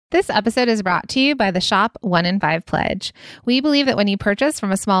This episode is brought to you by the Shop 1 in 5 Pledge. We believe that when you purchase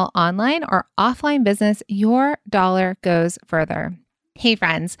from a small online or offline business, your dollar goes further. Hey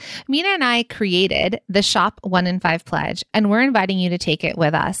friends, Mina and I created the Shop 1 in 5 Pledge, and we're inviting you to take it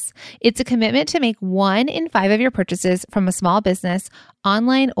with us. It's a commitment to make 1 in 5 of your purchases from a small business,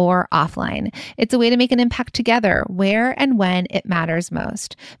 online or offline. It's a way to make an impact together where and when it matters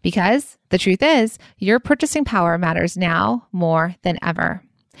most. Because the truth is, your purchasing power matters now more than ever.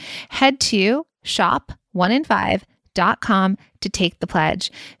 Head to shop1in5.com to take the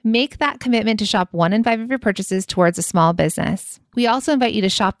pledge. Make that commitment to shop 1 in 5 of your purchases towards a small business. We also invite you to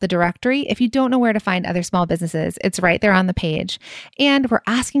shop the directory if you don't know where to find other small businesses. It's right there on the page. And we're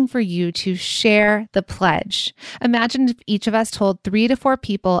asking for you to share the pledge. Imagine if each of us told 3 to 4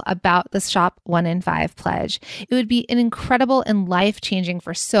 people about the Shop 1 in 5 pledge. It would be an incredible and life-changing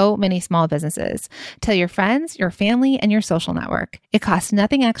for so many small businesses. Tell your friends, your family, and your social network. It costs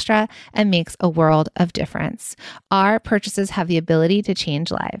nothing extra and makes a world of difference. Our purchases have the ability to change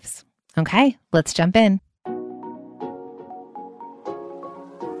lives. Okay, let's jump in.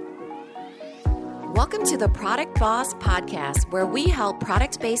 Welcome to the Product Boss Podcast, where we help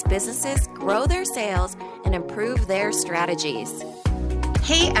product-based businesses grow their sales and improve their strategies.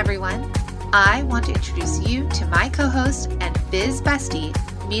 Hey everyone, I want to introduce you to my co-host and biz bestie,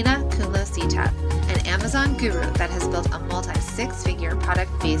 Mina Kunlo-Sitep, an Amazon guru that has built a multi-6-figure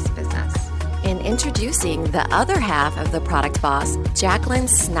product-based business. And introducing the other half of the Product Boss, Jacqueline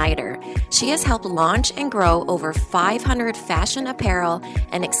Snyder. She has helped launch and grow over 500 fashion apparel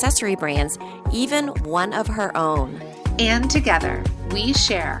and accessory brands, even one of her own. And together, we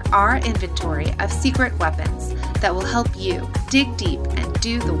share our inventory of secret weapons that will help you dig deep and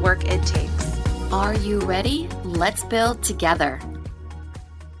do the work it takes. Are you ready? Let's build together.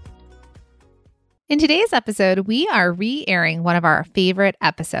 In today's episode, we are re-airing one of our favorite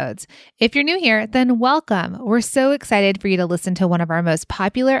episodes. If you're new here, then welcome. We're so excited for you to listen to one of our most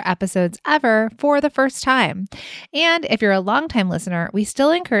popular episodes ever for the first time. And if you're a longtime listener, we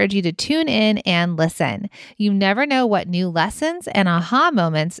still encourage you to tune in and listen. You never know what new lessons and aha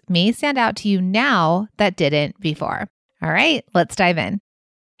moments may stand out to you now that didn't before. All right, let's dive in.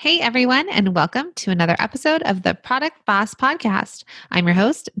 Hey everyone, and welcome to another episode of the Product Boss Podcast. I'm your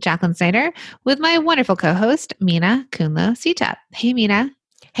host, Jacqueline Snyder, with my wonderful co-host, Mina Kunlo-Sitep. Hey Mina.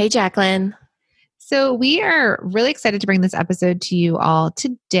 Hey Jacqueline. So we are really excited to bring this episode to you all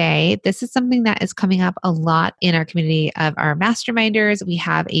today. This is something that is coming up a lot in our community of our masterminders. We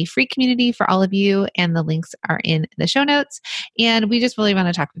have a free community for all of you, and the links are in the show notes. And we just really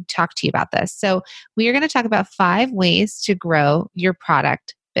want to talk to you about this. So we are going to talk about 5 ways to grow your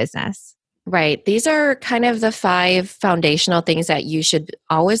product business. Right. These are kind of the 5 foundational things that you should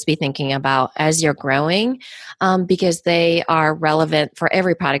always be thinking about as you're growing, because they are relevant for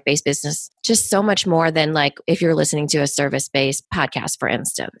every product-based business, just so much more than like if you're listening to a service-based podcast, for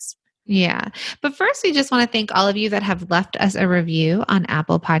instance. Yeah. But first, we just want to thank all of you that have left us a review on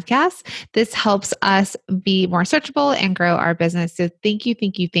Apple Podcasts. This helps us be more searchable and grow our business. So thank you,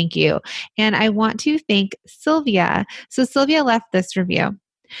 thank you, thank you. And I want to thank Sylvia. So Sylvia left this review.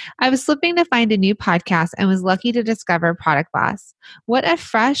 I was flipping to find a new podcast and was lucky to discover Product Boss. What a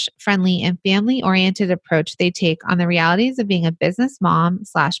fresh, friendly, and family-oriented approach they take on the realities of being a business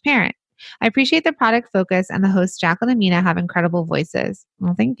mom/parent. I appreciate the product focus, and the hosts Jacqueline and Mina have incredible voices.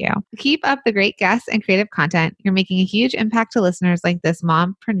 Well, thank you. Keep up the great guests and creative content. You're making a huge impact to listeners like this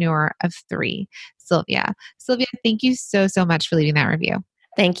mompreneur of 3, Sylvia. Sylvia, thank you so, so much for leaving that review.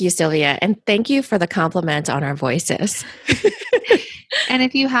 Thank you, Sylvia. And thank you for the compliment on our voices. And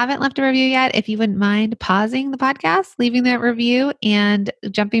if you haven't left a review yet, if you wouldn't mind pausing the podcast, leaving that review, and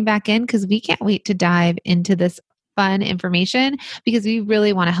jumping back in, because we can't wait to dive into this fun information, because we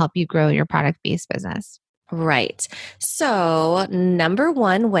really want to help you grow your product-based business. Right. So number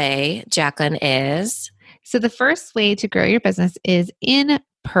 1 way, Jacqueline, is? So the first way to grow your business is in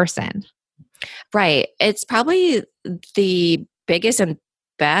person. Right. It's probably the biggest and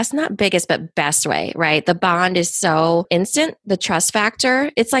best, not biggest, but best way, right? The bond is so instant, the trust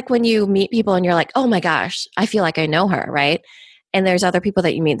factor. It's like when you meet people and you're like, oh my gosh, I feel like I know her, right? And there's other people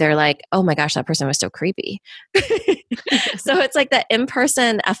that you meet, they're like, oh my gosh, that person was so creepy. So it's like the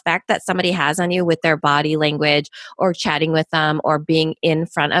in-person effect that somebody has on you with their body language or chatting with them or being in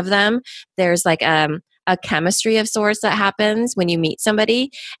front of them. There's like a chemistry of sorts that happens when you meet somebody,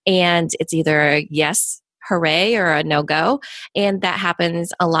 and it's either a yes, hooray, or a no-go. And that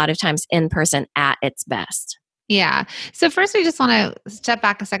happens a lot of times in person at its best. Yeah. So first we just want to step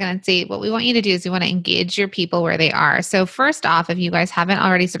back a second and see what we want you to do is we want to engage your people where they are. So first off, if you guys haven't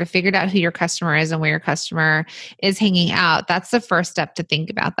already sort of figured out who your customer is and where your customer is hanging out, that's the first step to think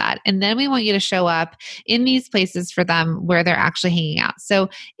about that. And then we want you to show up in these places for them where they're actually hanging out. So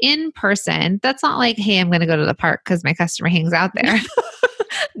in person, that's not like, hey, I'm going to go to the park because my customer hangs out there.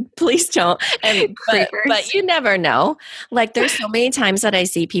 Please don't. And Creepers. but you never know. Like there's so many times that I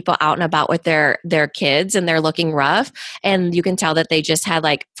see people out and about with their kids and they're looking rough, and you can tell that they just had,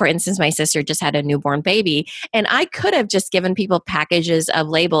 like, for instance, my sister just had a newborn baby, and I could have just given people packages of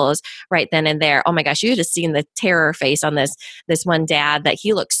labels right then and there. Oh my gosh, you should have seen the terror face on this one dad, that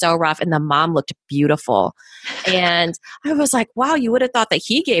he looked so rough and the mom looked beautiful. And I was like, wow, you would have thought that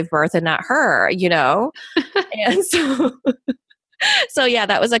he gave birth and not her, you know? And so yeah,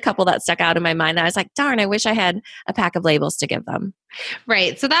 that was a couple that stuck out in my mind. I was like, darn, I wish I had a pack of labels to give them.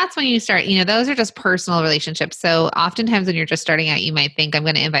 Right. So that's when you start, those are just personal relationships. So oftentimes when you're just starting out, you might think I'm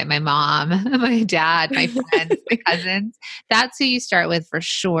going to invite my mom, my dad, my friends, my cousins. That's who you start with for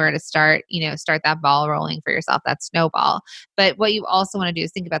sure to start that ball rolling for yourself, that snowball. But what you also want to do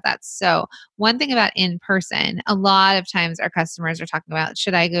is think about that. So one thing about in person, a lot of times our customers are talking about,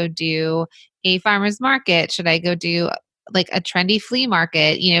 should I go do a farmer's market? Should I go do like a trendy flea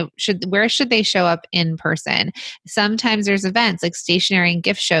market? Where should they show up in person? Sometimes there's events like stationery and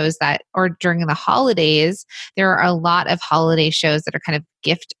gift shows or during the holidays, there are a lot of holiday shows that are kind of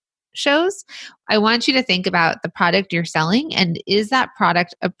gift shows. I want you to think about the product you're selling and is that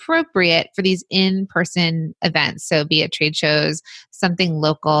product appropriate for these in-person events? So be it trade shows, something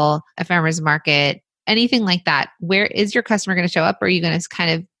local, a farmer's market, anything like that. Where is your customer going to show up, or are you going to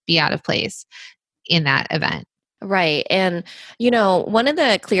kind of be out of place in that event? Right. And, one of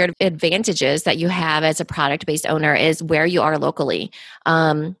the clear advantages that you have as a product based owner is where you are locally,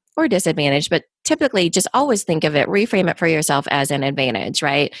 or disadvantage, but typically just always think of it, reframe it for yourself as an advantage,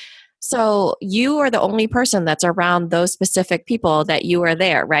 right? So you are the only person that's around those specific people that you are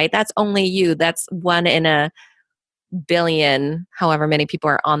there, right? That's only you. That's one in a billion, however many people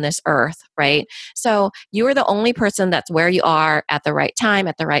are on this earth, right? So you are the only person that's where you are at the right time,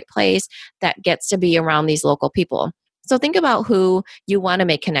 at the right place, that gets to be around these local people. So think about who you want to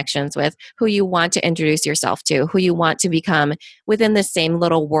make connections with, who you want to introduce yourself to, who you want to become within the same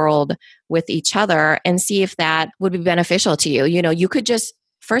little world with each other, and see if that would be beneficial to you. You could just,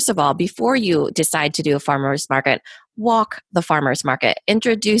 first of all, before you decide to do a farmer's market, walk the farmer's market,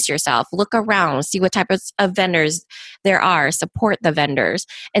 introduce yourself, look around, see what type of vendors there are, support the vendors,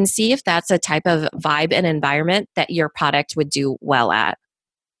 and see if that's a type of vibe and environment that your product would do well at.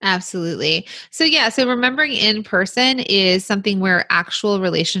 Absolutely. So remembering in person is something where actual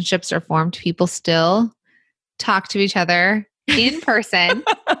relationships are formed. People still talk to each other in person.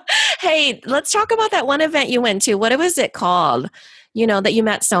 Hey, let's talk about that one event you went to. What was it called? That you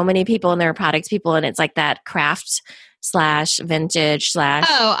met so many people and there are products people, and it's like that craft / vintage /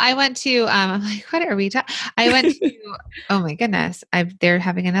 Oh, I went to, what are we talking? I went to, oh my goodness, they're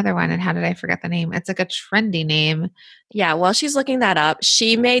having another one. And how did I forget the name? It's like a trendy name. Yeah, while she's looking that up,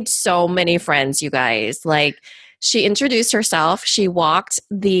 she made so many friends, you guys. Like, she introduced herself. She walked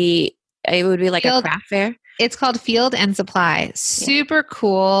it would be like a craft fair. It's called Field and Supply. Super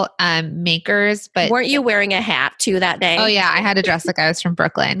cool makers. But weren't you wearing a hat too that day? Oh yeah, I had to dress like I was from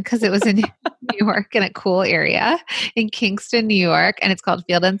Brooklyn because it was in New York in a cool area in Kingston, New York, and it's called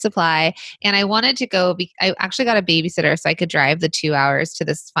Field and Supply. And I wanted to go. I actually got a babysitter so I could drive the 2 hours to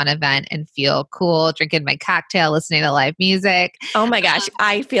this fun event and feel cool, drinking my cocktail, listening to live music. Oh my gosh,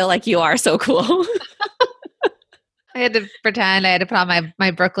 I feel like you are so cool. I had to pretend I had to put on my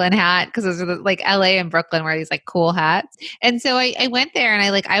Brooklyn hat because those are like LA and Brooklyn wear these like cool hats. And so I went there and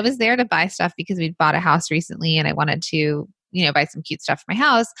I was there to buy stuff because we'd bought a house recently and I wanted to, buy some cute stuff for my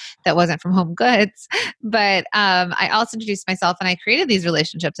house that wasn't from Home Goods. But I also introduced myself and I created these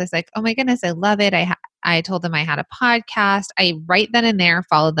relationships. I was like, oh my goodness, I love it. I told them I had a podcast. I right then and there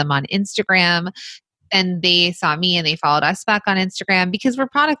followed them on Instagram. And they saw me and they followed us back on Instagram because we're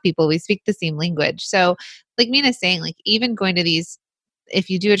product people. We speak the same language. So like Mina's saying, like even going to these, if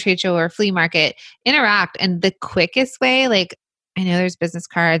you do a trade show or a flea market, interact. And the quickest way, like I know there's business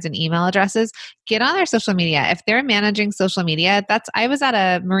cards and email addresses, get on their social media. If they're managing social media, I was at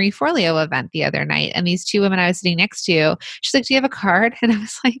a Marie Forleo event the other night and these two women I was sitting next to, she's like, do you have a card? And I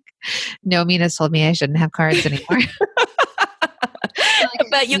was like, no, Mina's told me I shouldn't have cards anymore.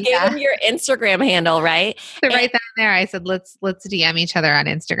 but you gave Yeah. them your Instagram handle, right? So And right then and there, I said, let's DM each other on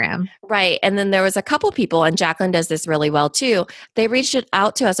Instagram. right. And then there was a couple people, and Jacqueline does this really well too. They reached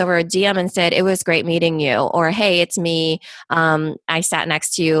out to us over a DM and said, it was great meeting you. Or, hey, it's me. I sat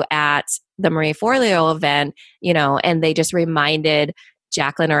next to you at the Marie Forleo event, and they just reminded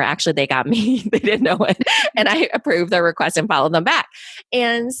Jacqueline, or actually they got me, they didn't know it. And I approved their request and followed them back.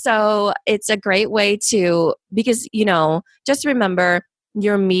 And so it's a great way because, just remember,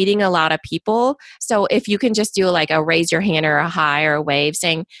 you're meeting a lot of people. So if you can just do like a raise your hand or a hi or a wave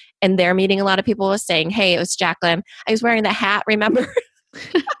saying, and they're meeting a lot of people saying, hey, it was Jacqueline. I was wearing the hat, remember?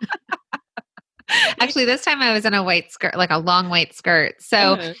 Actually, this time I was in a white skirt, like a long white skirt.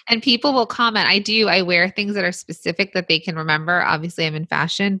 So, and people will comment. I wear things that are specific that they can remember. Obviously, I'm in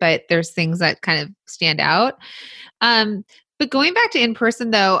fashion, but there's things that kind of stand out. But going back to in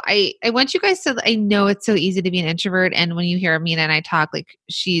person though, I want you guys to, I know it's so easy to be an introvert. And when you hear Mina and I talk, like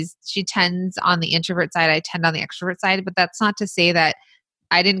she tends on the introvert side, I tend on the extrovert side, but that's not to say that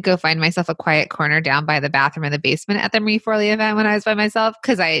I didn't go find myself a quiet corner down by the bathroom in the basement at the Marie Forleo event when I was by myself,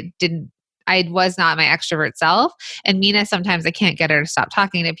 because I was not my extrovert self. And Mina, sometimes I can't get her to stop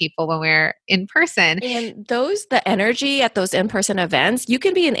talking to people when we're in person. And the energy at those in-person events, you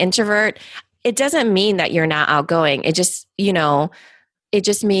can be an introvert. It doesn't mean that you're not outgoing. It just, it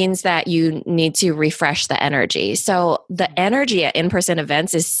just means that you need to refresh the energy. So the energy at in-person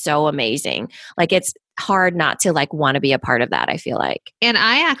events is so amazing. Like it's hard not to like want to be a part of that, I feel like. And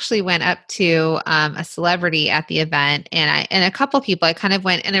I actually went up to a celebrity at the event, and a couple people, I kind of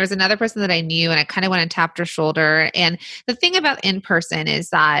went, and there was another person that I knew, and I kind of went and tapped her shoulder. And the thing about in person is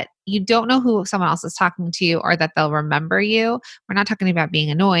that you don't know who someone else is talking to or that they'll remember you. We're not talking about being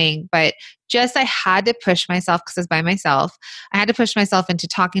annoying, but just I had to push myself, because I was by myself. I had to push myself into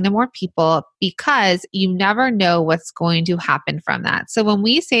talking to more people, because you never know what's going to happen from that. So when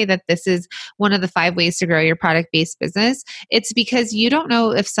we say that this is one of the 5 ways to grow your product-based business, it's because you don't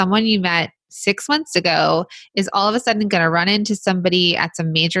know if someone you met 6 months ago is all of a sudden going to run into somebody at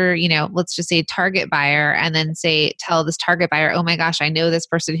some major, let's just say target buyer, and then tell this target buyer, oh my gosh, I know this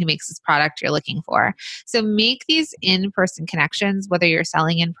person who makes this product you're looking for. So make these in-person connections, whether you're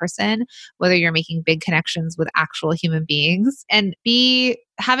selling in person, whether you're making big connections with actual human beings, and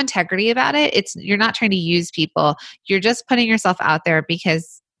have integrity about it. You're not trying to use people. You're just putting yourself out there,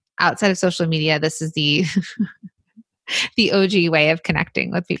 because outside of social media, this is the the OG way of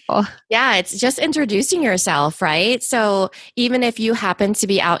connecting with people. Yeah, it's just introducing yourself, right? So even if you happen to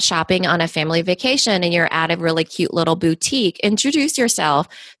be out shopping on a family vacation and you're at a really cute little boutique, introduce yourself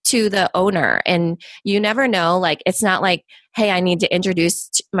to the owner. And you never know, like, it's not like, hey, I need to introduce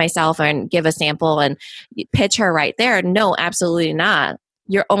myself and give a sample and pitch her right there. No, absolutely not.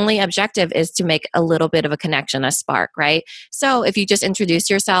 Your only objective is to make a little bit of a connection, a spark, right? So if you just introduce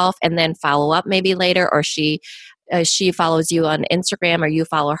yourself and then follow up maybe later, or she follows you on Instagram or you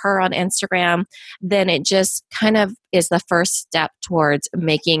follow her on Instagram, then it just kind of is the first step towards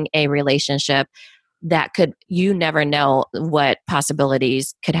making a relationship that you never know what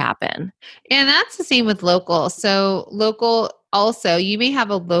possibilities could happen. And that's the same with local. So local, also, you may have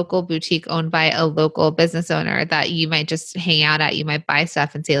a local boutique owned by a local business owner that you might just hang out at. You might buy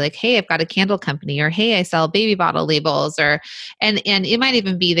stuff and say like, hey, I've got a candle company, or hey, I sell baby bottle labels, and it might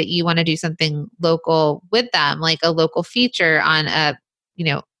even be that you want to do something local with them, like a local feature on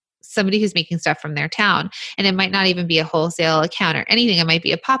somebody who's making stuff from their town. And it might not even be a wholesale account or anything. It might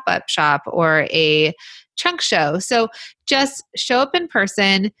be a pop-up shop or a trunk show. So just show up in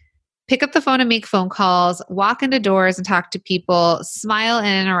person, pick up the phone and make phone calls, walk into doors and talk to people, smile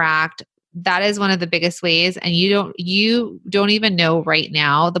and interact. That is one of the biggest ways. And you don't even know right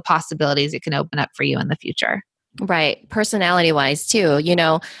now the possibilities it can open up for you in the future. Right. Personality wise too. You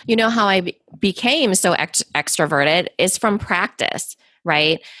know how I became so extroverted is from practice,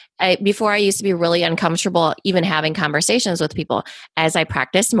 right? Before I used to be really uncomfortable even having conversations with people. As I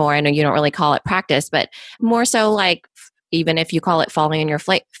practiced more, I know you don't really call it practice, but more so like, even if you call it falling in your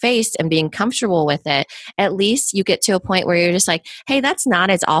face and being comfortable with it, at least you get to a point where you're just like, hey, that's not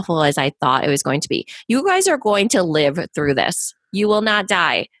as awful as I thought it was going to be. You guys are going to live through this. You will not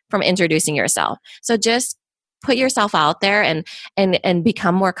die from introducing yourself. So just put yourself out there and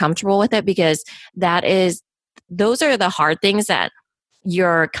become more comfortable with it, because those are the hard things that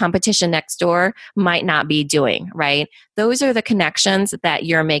your competition next door might not be doing, right? Those are the connections that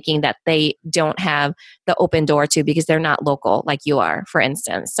you're making that they don't have the open door to, because they're not local like you are, for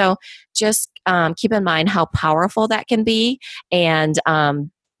instance. So just keep in mind how powerful that can be, and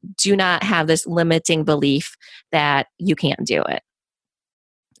do not have this limiting belief that you can't do it.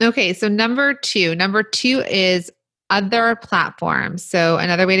 Okay, so number two is other platforms. So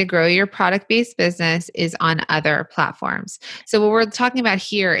another way to grow your product-based business is on other platforms. So what we're talking about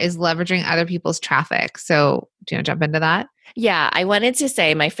here is leveraging other people's traffic. So do you want to jump into that? Yeah, I wanted to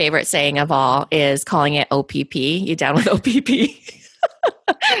say my favorite saying of all is calling it OPP. You down with OPP?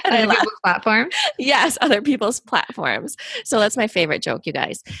 And I Other laugh. people's platforms. Yes, other people's platforms. So that's my favorite joke, you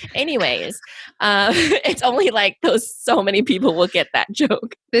guys. Anyways, it's only like those, so many people will get that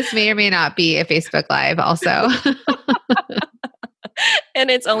joke. This may or may not be a Facebook Live also. And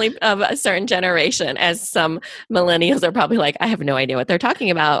it's only of a certain generation, as some millennials are probably like, I have no idea what they're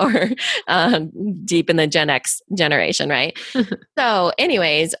talking about, or deep in the Gen X generation, right? So,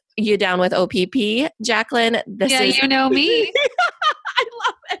 anyways, you down with OPP, Jacqueline? Yeah, you know me. I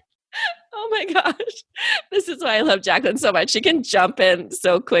love it. Oh my gosh. This is why I love Jacqueline so much. She can jump in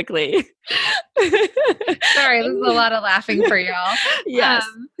so quickly. Sorry, this is a lot of laughing for y'all. Yes.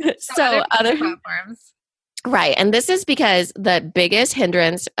 So other platforms. Right. And this is because the biggest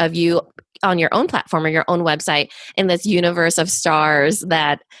hindrance of you on your own platform or your own website in this universe of stars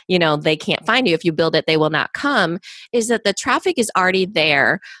that, they can't find you. If you build it, they will not come, is that the traffic is already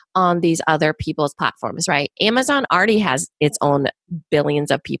there on these other people's platforms, right? Amazon already has its own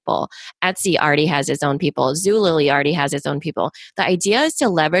billions of people. Etsy already has its own people. Zulily already has its own people. The idea is to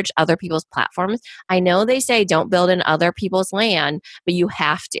leverage other people's platforms. I know they say don't build in other people's land, but you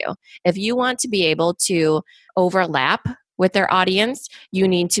have to. If you want to be able to overlap with their audience, you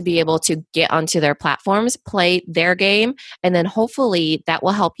need to be able to get onto their platforms, play their game, and then hopefully that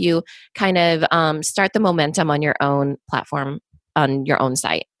will help you kind of start the momentum on your own platform, on your own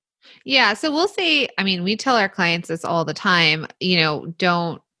site. Yeah. So we'll say, we tell our clients this all the time,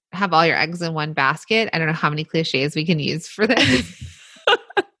 don't have all your eggs in one basket. I don't know how many cliches we can use for this.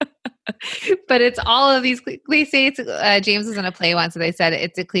 But it's all of these cliches. James was in a play once, and they said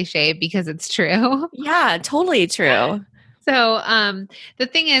it's a cliche because it's true. Yeah, totally true. So the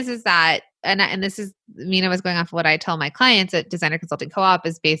thing is that, and this is, Mina was going off of what I tell my clients at Designer Consulting Co-op,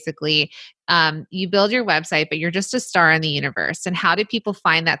 is basically you build your website, but you're just a star in the universe. And how do people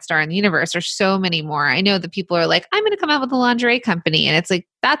find that star in the universe? There's so many more. I know that people are like, I'm going to come out with a lingerie company. And it's like,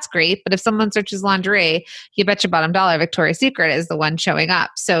 that's great. But if someone searches lingerie, you bet your bottom dollar Victoria's Secret is the one showing up.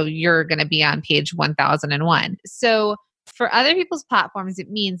 So you're going to be on page 1001. So for other people's platforms, it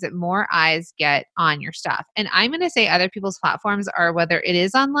means that more eyes get on your stuff. And I'm going to say other people's platforms are whether it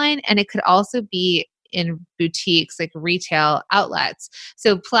is online, and it could also be in boutiques, like retail outlets.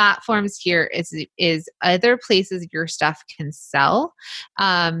 So platforms here is other places your stuff can sell.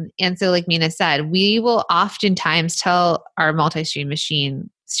 And so like Mina said, we will oftentimes tell our multi-stream machine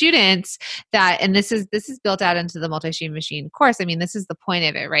students that, and this is built out into the multi-stream machine course. This is the point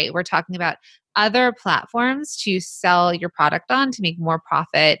of it, right? We're talking about other platforms to sell your product on, to make more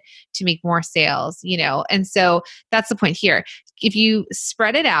profit, to make more sales, and so that's the point here. If you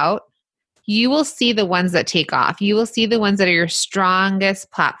spread it out, you will see the ones that take off. You will see the ones that are your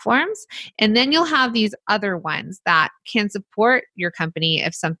strongest platforms. And then you'll have these other ones that can support your company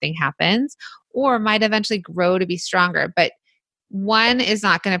if something happens, or might eventually grow to be stronger. But one is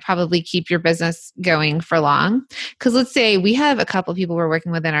not going to probably keep your business going for long. Because let's say we have a couple of people we're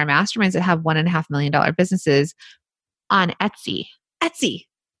working with in our masterminds that have $1.5 million businesses on Etsy. Etsy.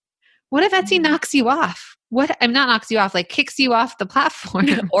 What if Etsy knocks you off? Not knocks you off, like kicks you off the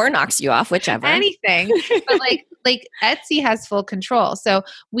platform. Or knocks you off, whichever. Anything. But like Etsy has full control. So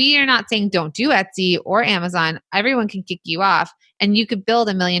we are not saying don't do Etsy or Amazon. Everyone can kick you off, and you could build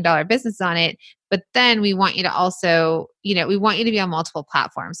 $1 million business on it. But then we want you to also, we want you to be on multiple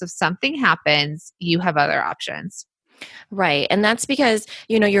platforms. If something happens, you have other options. Right. And that's because,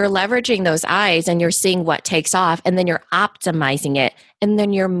 you're leveraging those eyes and you're seeing what takes off, and then you're optimizing it. And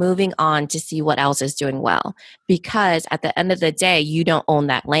then you're moving on to see what else is doing well. Because at the end of the day, you don't own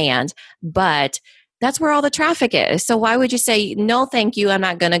that land, but that's where all the traffic is. So why would you say, no, thank you, I'm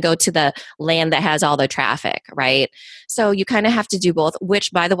not going to go to the land that has all the traffic, right? So you kind of have to do both,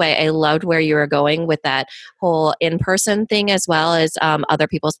 which, by the way, I loved where you were going with that whole in-person thing as well as other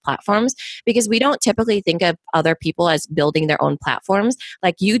people's platforms, because we don't typically think of other people as building their own platforms.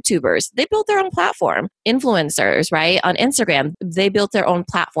 Like YouTubers, they built their own platform. Influencers, right? On Instagram, they built their own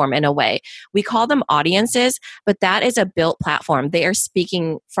platform in a way. We call them audiences, but that is a built platform. They are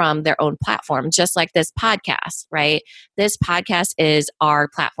speaking from their own platform, just like this podcast, right? This podcast is our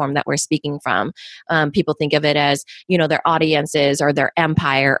platform that we're speaking from. People think of it as, their audiences or their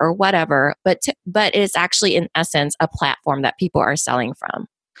empire or whatever, but it's actually in essence a platform that people are selling from.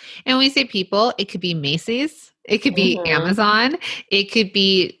 And when we say people, it could be Macy's, it could be Mm-hmm. Amazon, it could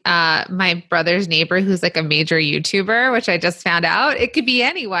be my brother's neighbor who's like a major YouTuber, which I just found out. It could be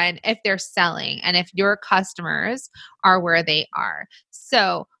anyone if they're selling and if your customers are where they are.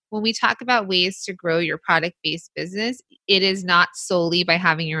 So when we talk about ways to grow your product based business, it is not solely by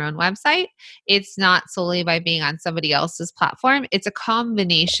having your own website. It's not solely by being on somebody else's platform. It's a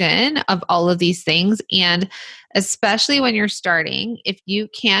combination of all of these things. And especially when you're starting, if you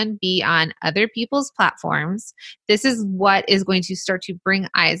can be on other people's platforms, this is what is going to start to bring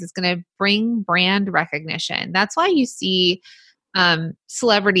eyes. It's going to bring brand recognition. That's why you see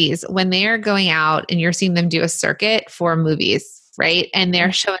celebrities when they are going out and you're seeing them do a circuit for movies, right? And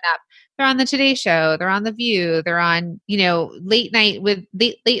they're showing up. They're on the Today Show. They're on The View. They're on, late night with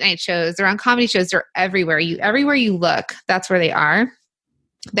late night shows. They're on comedy shows. They're everywhere. Everywhere you look, that's where they are.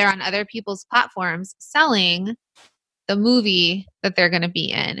 They're on other people's platforms selling the movie that they're going to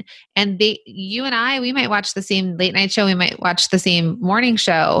be in. And you and I, we might watch the same late night show. We might watch the same morning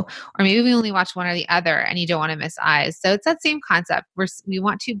show, or maybe we only watch one or the other and you don't want to miss eyes. So it's that same concept. We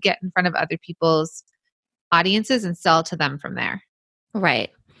want to get in front of other people's audiences and sell to them from there.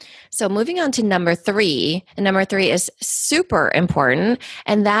 Right. So moving on to number three, and number three is super important,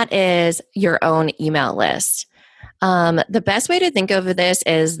 and that is your own email list. The best way to think of this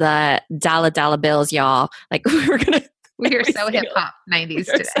is the dollar bills, y'all. Like We are so hip hop 90s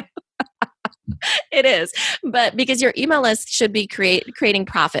today. It is, but because your email list should be creating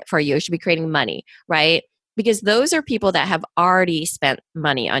profit for you, it should be creating money, right? Because those are people that have already spent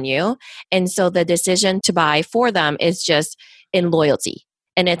money on you, and so the decision to buy for them is just in loyalty.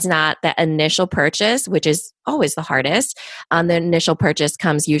 And it's not that initial purchase, which is always the hardest. The initial purchase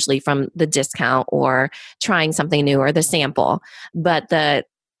comes usually from the discount or trying something new or the sample. But the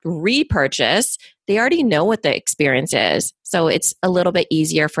repurchase, they already know what the experience is. So it's a little bit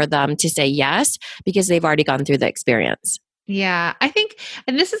easier for them to say yes because they've already gone through the experience. Yeah, I think,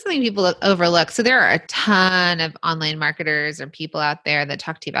 and this is something people overlook. So there are a ton of online marketers or people out there that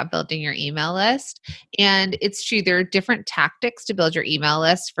talk to you about building your email list. And it's true, there are different tactics to build your email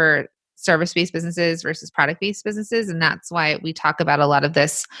list for service-based businesses versus product-based businesses. And that's why we talk about a lot of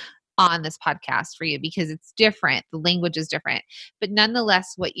this on this podcast for you, because it's different. The language is different. But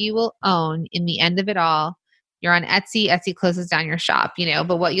nonetheless, what you will own in the end of it all, you're on Etsy. Etsy closes down your shop,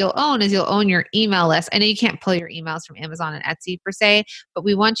 but what you'll own is you'll own your email list. I know you can't pull your emails from Amazon and Etsy per se, but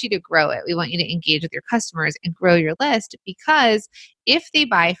we want you to grow it. We want you to engage with your customers and grow your list, because if they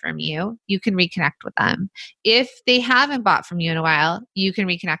buy from you, you can reconnect with them. If they haven't bought from you in a while, you can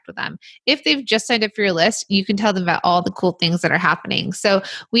reconnect with them. If they've just signed up for your list, you can tell them about all the cool things that are happening. So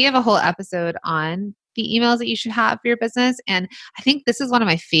we have a whole episode on the emails that you should have for your business. And I think this is one of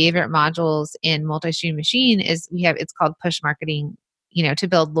my favorite modules in Multi-Stream Machine is it's called Push Marketing, to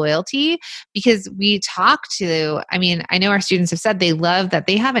build loyalty, because we talk to, I know our students have said they love that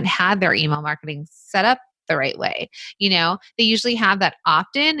they haven't had their email marketing set up the right way. They usually have that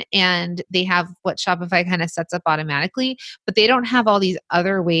opt-in and they have what Shopify kind of sets up automatically, but they don't have all these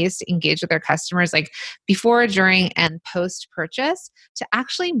other ways to engage with their customers, like before, during, and post purchase, to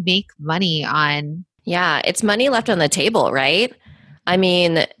actually make money on. Yeah, it's money left on the table, right?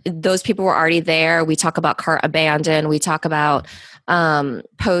 Those people were already there. We talk about cart abandon. We talk about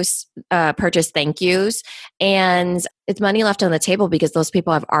post purchase thank yous. And it's money left on the table because those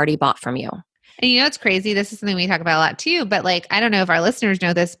people have already bought from you. And it's crazy. This is something we talk about a lot too, but I don't know if our listeners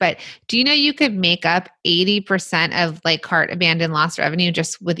know this, but do you know you could make up 80% of cart abandoned lost revenue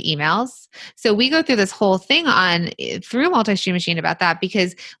just with emails? So we go through this whole thing through Multi-Stream Machine about that,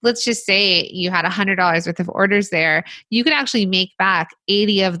 because let's just say you had $100 worth of orders there. You could actually make back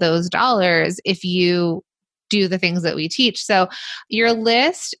 80 of those dollars if you do the things that we teach. So your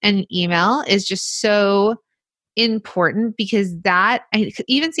list and email is just so important, because that,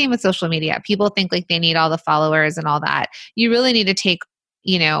 even same with social media, people think they need all the followers and all that. You really need to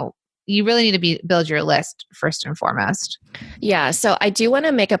build your list first and foremost. Yeah. So I do want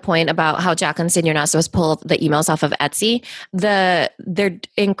to make a point about how Jacqueline said you're not supposed to pull the emails off of Etsy. They're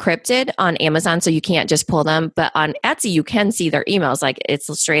encrypted on Amazon, so you can't just pull them. But on Etsy, you can see their emails. It's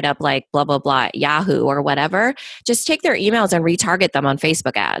straight up blah, blah, blah, Yahoo or whatever. Just take their emails and retarget them on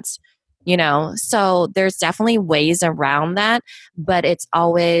Facebook ads. So there's definitely ways around that, but it's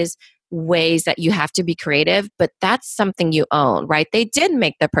always ways that you have to be creative, but that's something you own, right? They did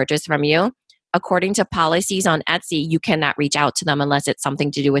make the purchase from you. According to policies on Etsy, you cannot reach out to them unless it's something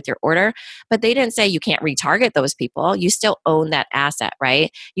to do with your order, but they didn't say you can't retarget those people. You still own that asset,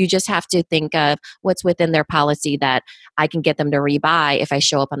 right? You just have to think of what's within their policy that I can get them to rebuy if I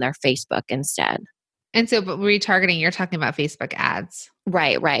show up on their Facebook instead. And so, but retargeting, you're talking about Facebook ads.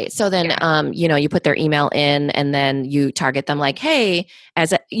 Right, right. So then, Yeah. you put their email in, and then you target them like, hey,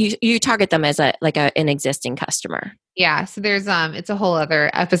 you target them as an existing customer. Yeah. So there's it's a whole other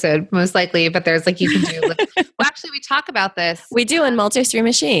episode most likely, but there's like you can do well actually we talk about this. We do in multi-stream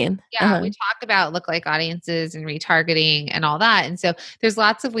machine. Yeah, we talk about lookalike audiences and retargeting and all that. And so there's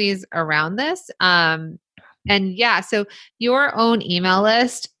lots of ways around this. And yeah, so your own email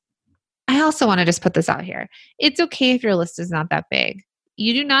list, I also want to just put this out here. It's okay if your list is not that big.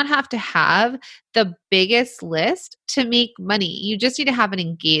 You do not have to have the biggest list to make money. You just need to have an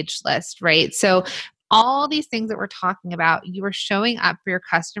engaged list, right? So all these things that we're talking about, you are showing up for your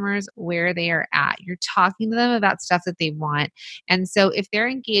customers where they are at. You're talking to them about stuff that they want. And so if they're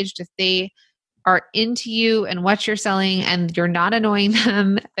engaged, if they are into you and what you're selling and you're not annoying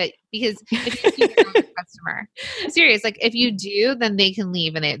them, but because if you're a customer, I'm serious, like if you do, then they can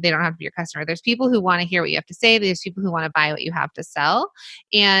leave and they don't have to be your customer. There's people who want to hear what you have to say. There's people who want to buy what you have to sell.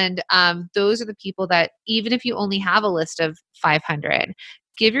 And those are the people that even if you only have a list of 500,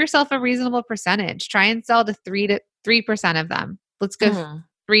 give yourself a reasonable percentage. Try and sell to 3% of them. Let's go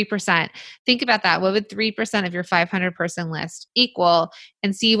 3%. Think about that. What would 3% of your 500 person list equal,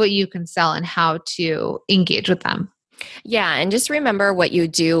 and see what you can sell and how to engage with them. Yeah. And just remember what you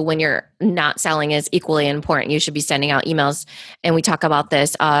do when you're not selling is equally important. You should be sending out emails. And we talk about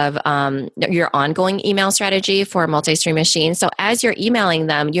this of your ongoing email strategy for multi-stream machines. So as you're emailing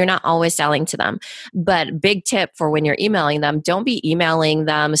them, you're not always selling to them. But big tip for when you're emailing them, don't be emailing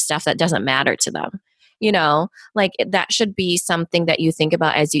them stuff that doesn't matter to them. Like that should be something that you think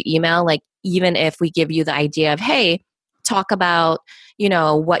about as you email. Like even if we give you the idea of, hey, talk about,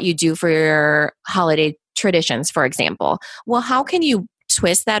 what you do for your holiday traditions, for example. Well, how can you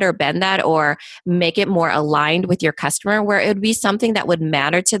twist that or bend that or make it more aligned with your customer where it would be something that would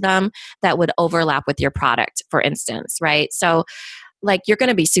matter to them that would overlap with your product, for instance, right? So like you're going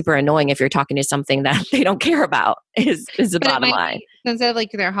to be super annoying if you're talking to something that they don't care about is the But bottom line. Instead of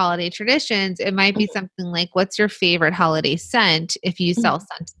like their holiday traditions, it might be something like, what's your favorite holiday scent if you sell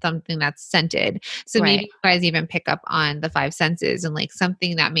something that's scented? So maybe you guys even pick up on the five senses and like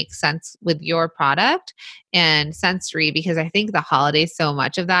something that makes sense with your product and sensory, because I think the holidays, so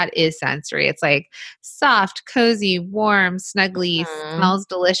much of that is sensory. It's like soft, cozy, warm, snuggly, smells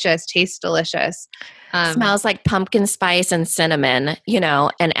delicious, tastes delicious. Smells like pumpkin spice and cinnamon,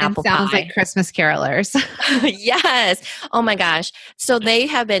 and apple pie. Sounds like Christmas carolers. Yes. Oh my gosh. So they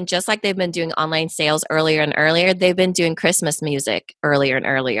have been, just like they've been doing online sales earlier and earlier, they've been doing Christmas music earlier and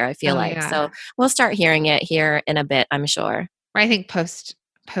earlier, I feel like. Yeah. So we'll start hearing it here in a bit, I'm sure. I think post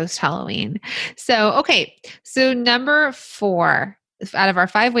Halloween. So, okay. So number 4 out of our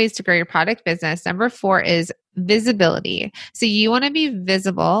 5 ways to grow your product business, number 4 is visibility. So you want to be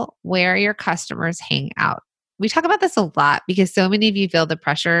visible where your customers hang out. We talk about this a lot because so many of you feel the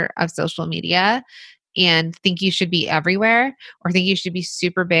pressure of social media and think you should be everywhere or think you should be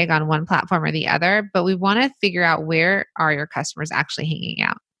super big on one platform or the other. But we want to figure out, where are your customers actually hanging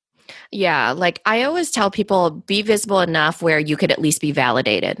out? Yeah, like I always tell people, be visible enough where you could at least be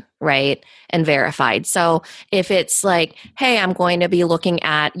validated, right? And verified. So if it's like, hey, I'm going to be looking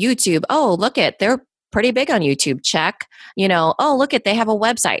at YouTube. Oh, they're pretty big on YouTube. Check. Oh, look they have a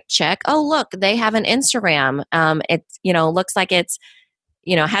website. Check. Oh, look, they have an Instagram. It's, looks like it's,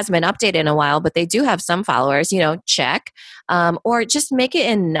 hasn't been updated in a while, but they do have some followers, check. Or just make it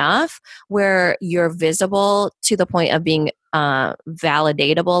enough where you're visible to the point of being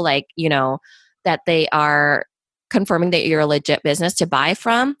validatable, like, that they are confirming that you're a legit business to buy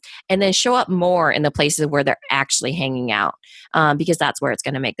from, and then show up more in the places where they're actually hanging out, because that's where it's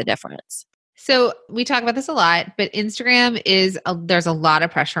going to make the difference. So we talk about this a lot, but Instagram there's a lot of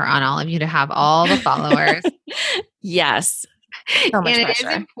pressure on all of you to have all the followers. Yes. So much and pressure.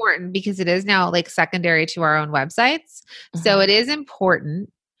 It is important because it is now like secondary to our own websites. So it is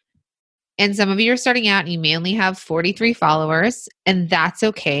important. And some of you are starting out and you may only have 43 followers, and that's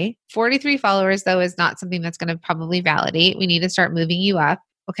okay. 43 followers, though, is not something that's going to probably validate. We need to start moving you up.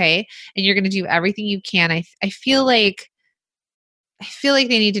 Okay. And you're going to do everything you can. I feel like they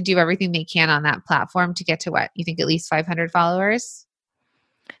need to do everything they can on that platform to get to what you think, at least 500 followers.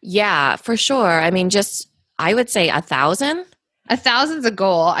 Yeah, for sure. I mean, I would say 1,000. 1,000's a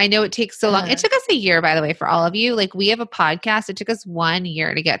goal. I know it takes so long. It took us a year, by the way, for all of you. Like, we have a podcast. It took us 1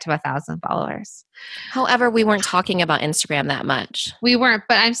 year to get to 1,000 followers. However, we weren't talking about Instagram that much. We weren't,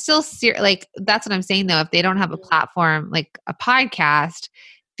 but I'm still like, that's what I'm saying though. If they don't have a platform like a podcast,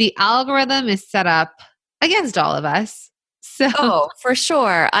 the algorithm is set up against all of us. So Oh, for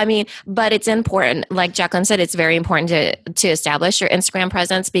sure. I mean, but it's important. Like Jacqueline said, it's very important to establish your Instagram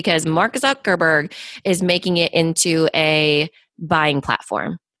presence because Mark Zuckerberg is making it into a buying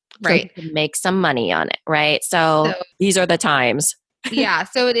platform. So he right. can make some money on it, right? So So these are the times. yeah,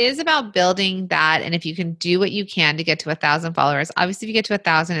 so it is about building that, and if you can do what you can to get to 1,000 followers, obviously if you get to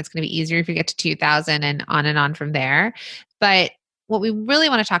 1,000, it's going to be easier if you get to 2,000 and on from there. But what we really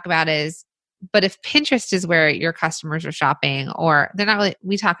want to talk about is, but if Pinterest is where your customers are shopping, or they're not really,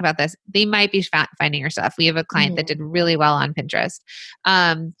 we talk about this, they might be finding your stuff. We have a client that Mhm. did really well on Pinterest.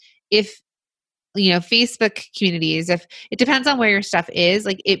 If Facebook communities, if it depends on where your stuff is,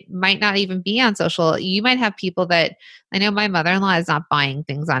 like it might not even be on social. You might have people that, I know my mother-in-law is not buying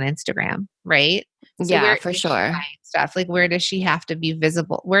things on Instagram, right? So Yeah, where for is she sure. buying stuff? Like where does she have to be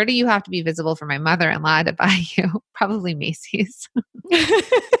visible? Where do you have to be visible for my mother-in-law to buy you? Probably Macy's.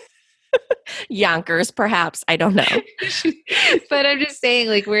 Yonkers, perhaps. I don't know. But I'm just saying,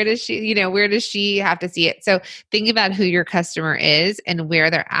 like, where does she have to see it? So think about who your customer is and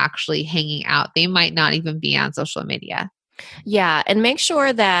where they're actually hanging out. They might not even be on social media. Yeah. And make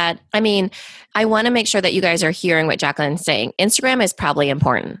sure that, I mean, I want to make sure that you guys are hearing what Jacqueline's saying. Instagram is probably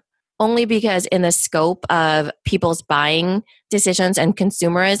important only because, in the scope of people's buying decisions and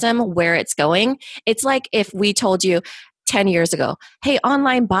consumerism, where it's going, it's like if we told you 10 years ago, hey,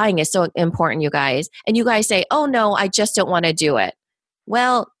 online buying is so important, you guys. And you guys say, oh, no, I just don't want to do it.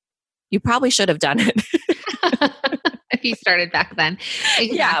 Well, you probably should have done it. If you started back then. Yeah,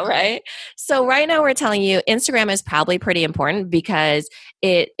 Exactly. right. So right now we're telling you Instagram is probably pretty important because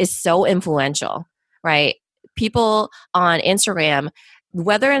it is so influential, right? People on Instagram,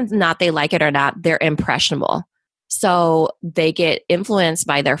 whether or not they like it or not, they're impressionable. So they get influenced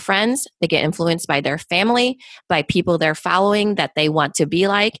by their friends, they get influenced by their family, by people they're following that they want to be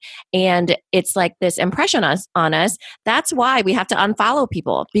like. And it's like this impression on us. That's why we have to unfollow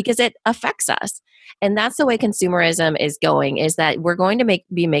people because it affects us. And that's the way consumerism is going, is that we're going to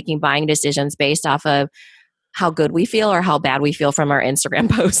be making buying decisions based off of how good we feel or how bad we feel from our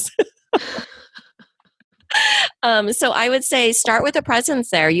Instagram posts. So I would say start with a presence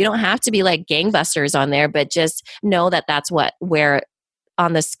there. You don't have to be like gangbusters on there, but just know that that's where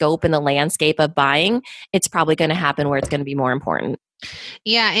on the scope and the landscape of buying, it's probably going to happen where it's going to be more important.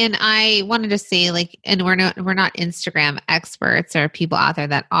 Yeah, and I wanted to say, like, and we're not Instagram experts or people out there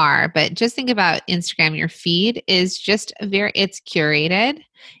that are, but just think about Instagram. Your feed is just it's curated,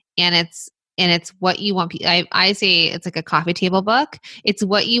 and it's what you want. I say it's like a coffee table book. It's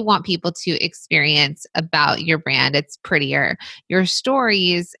what you want people to experience about your brand. It's prettier. Your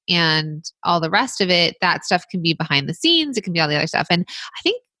stories and all the rest of it, that stuff can be behind the scenes. It can be all the other stuff. And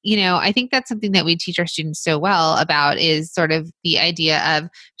I think that's something that we teach our students so well about is sort of the idea of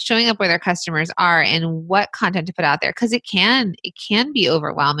showing up where their customers are and what content to put out there, because it can be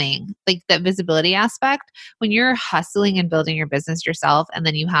overwhelming, like that visibility aspect when you're hustling and building your business yourself, and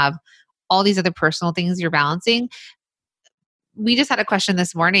then you have all these other personal things you're balancing. We just had a question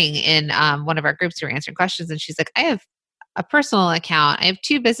this morning in one of our groups. We were answering questions, and she's like, I have a personal account, I have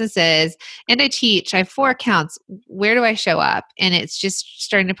two businesses, and I teach. I have four accounts. Where do I show up? And it's just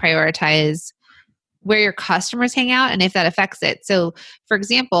starting to prioritize where your customers hang out and if that affects it. So, for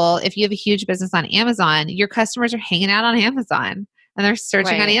example, if you have a huge business on Amazon, your customers are hanging out on Amazon and they're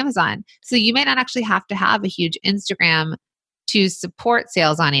searching on Right. Amazon. So, you might not actually have to have a huge Instagram to support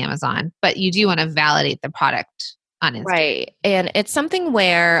sales on Amazon, but you do want to validate the product on Instagram. Right. And it's something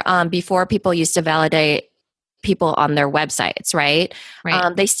where before people used to validate people on their websites, right?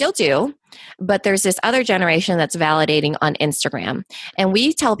 Right. They still do, but there's this other generation that's validating on Instagram. And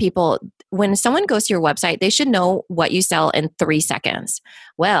we tell people when someone goes to your website, they should know what you sell in 3 seconds.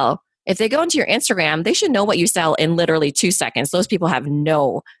 Well, if they go into your Instagram, they should know what you sell in literally 2 seconds. Those people have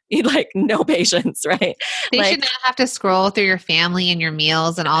no patience, right? They should Like, not have to scroll through your family and your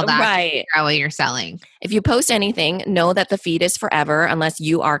meals and all that to right. figure out what you're selling. If you post anything, know that the feed is forever unless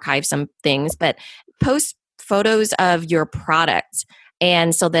you archive some things, but post photos of your products.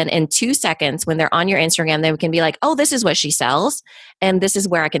 And so then in 2 seconds, when they're on your Instagram, they can be like, oh, this is what she sells, and this is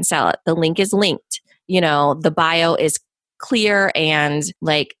where I can sell it. The link is linked. The bio is clear and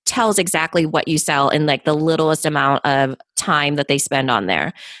like tells exactly what you sell in like the littlest amount of time that they spend on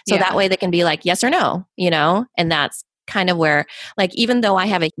there. So that Yeah. way they can be like, yes or no, and that's kind of where, like, even though I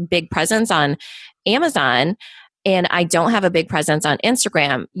have a big presence on Amazon and I don't have a big presence on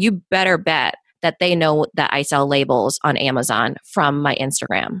Instagram, you better bet that they know that I sell labels on Amazon from my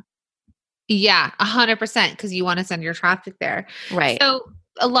Instagram. Yeah, 100%, because you want to send your traffic there. Right. So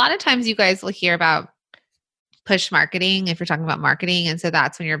a lot of times you guys will hear about push marketing if you're talking about marketing. And so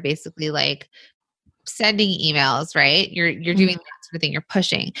that's when you're basically like sending emails, right? You're doing that sort of thing. You're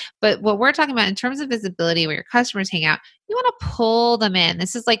pushing. But what we're talking about in terms of visibility, where your customers hang out, you want to pull them in.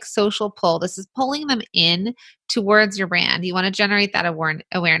 This is like social pull. This is pulling them in towards your brand. You want to generate that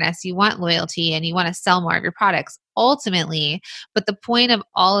awareness. You want loyalty, and you want to sell more of your products ultimately. But the point of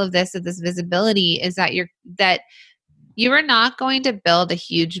all of this visibility, is that you are not going to build a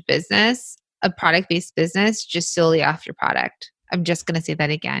huge business, a product-based business, just solely off your product. I'm just going to say that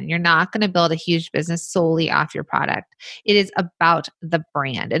again. You're not going to build a huge business solely off your product. It is about the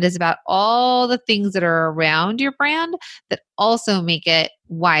brand. It is about all the things that are around your brand that also make it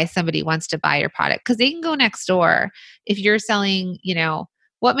why somebody wants to buy your product. Because they can go next door if you're selling,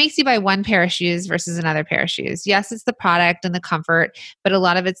 what makes you buy one pair of shoes versus another pair of shoes? Yes, it's the product and the comfort, but a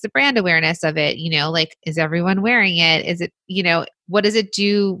lot of it's the brand awareness of it. Like, is everyone wearing it? Is it, what does it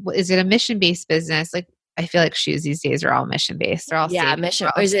do? Is it a mission-based business? Like, I feel like shoes these days are all mission-based. They're all mission.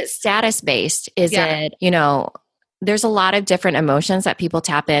 Or is it status based? Is Yeah. it, there's a lot of different emotions that people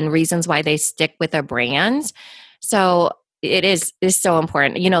tap in, reasons why they stick with a brand. So it is so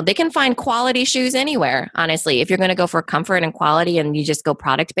important. They can find quality shoes anywhere, honestly. If you're going to go for comfort and quality and you just go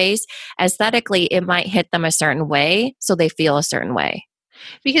product based, aesthetically, it might hit them a certain way, so they feel a certain way.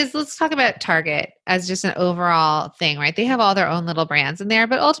 Because let's talk about Target as just an overall thing, right? They have all their own little brands in there,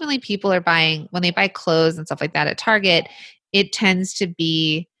 but ultimately people are buying, when they buy clothes and stuff like that at Target, it tends to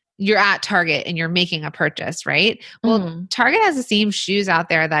be you're at Target and you're making a purchase, right? Well, Target has the same shoes out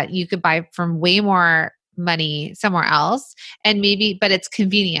there that you could buy from way more money somewhere else, and but it's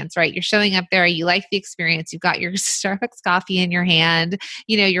convenience, right? You're showing up there, you like the experience, you've got your Starbucks coffee in your hand,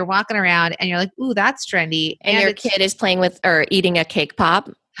 you're walking around and you're like, ooh, that's trendy, and your kid is playing with or eating a cake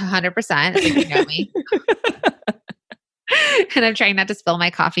pop. 100%. It's like, you know me. And I'm trying not to spill my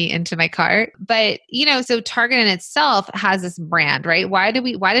coffee into my cart. But, so Target in itself has this brand, right? Why did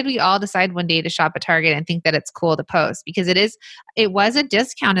we all decide one day to shop at Target and think that it's cool to post? Because it was a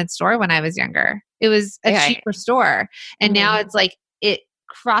discounted store when I was younger. It was a cheaper store. And now it's like, it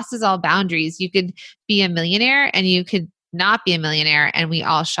crosses all boundaries. You could be a millionaire and you could not be a millionaire, and we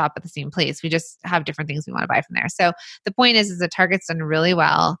all shop at the same place. We just have different things we want to buy from there. So the point is that Target's done really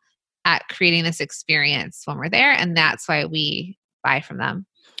well at creating this experience when we're there, and that's why we buy from them.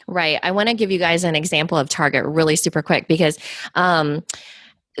 Right. I want to give you guys an example of Target really super quick, because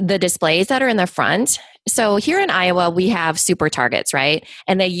the displays that are in the front. So here in Iowa, we have super Targets, right?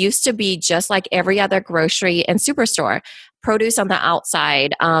 And they used to be just like every other grocery and superstore. Produce on the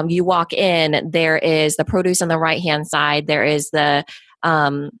outside. You walk in, there is the produce on the right-hand side. There is the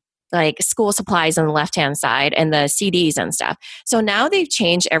like school supplies on the left-hand side and the CDs and stuff. So now they've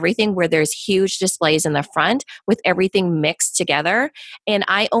changed everything where there's huge displays in the front with everything mixed together. And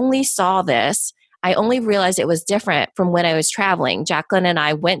I only realized it was different from when I was traveling. Jacqueline and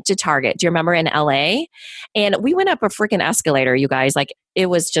I went to Target. Do you remember, in LA? And we went up a freaking escalator, you guys. Like, it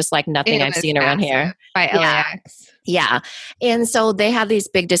was just like nothing I've seen around here. By LAX. Yeah. And so they have these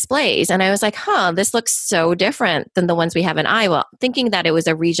big displays. And I was like, this looks so different than the ones we have in Iowa, thinking that it was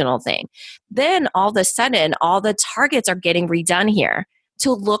a regional thing. Then all of a sudden, all the Targets are getting redone here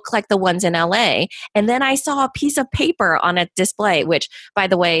to look like the ones in LA. And then I saw a piece of paper on a display, which, by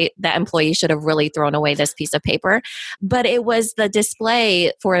the way, that employee should have really thrown away this piece of paper. But it was the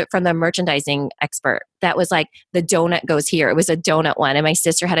display from the merchandising expert that was like, the donut goes here. It was a donut one. And my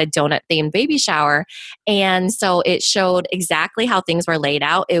sister had a donut themed baby shower. And so it showed exactly how things were laid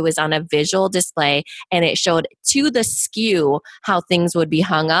out. It was on a visual display, and it showed to the SKU how things would be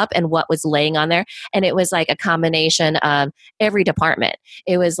hung up and what was laying on there. And it was like a combination of every department.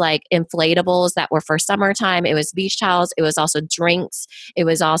 It was like inflatables that were for summertime. It was beach towels. It was also drinks. It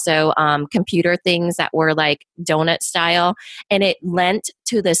was also computer things that were like donut style. And it lent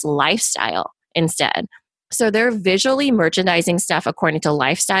to this lifestyle instead. So they're visually merchandising stuff according to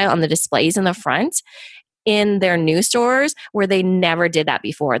lifestyle on the displays in the front in their new stores, where they never did that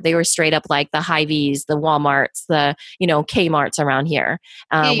before. They were straight up like the Hy-Vees, the Walmarts, the Kmarts around here,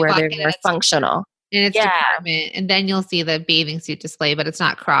 where they're more functional. In its department, and then you'll see the bathing suit display, but it's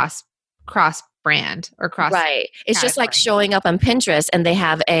not cross brand or cross. Right. It's just like showing up on Pinterest, and they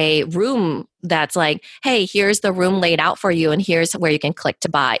have a room that's like, hey, here's the room laid out for you, and here's where you can click to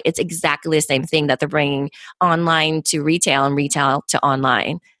buy. It's exactly the same thing that they're bringing online to retail and retail to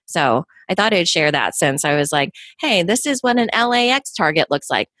online. So I thought I'd share that, since I was like, hey, this is what an LAX Target looks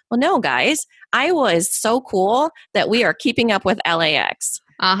like. Well, no, guys, Iowa is so cool that we are keeping up with LAX.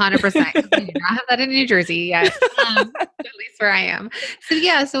 100%. We do not have that in New Jersey yet, at least where I am.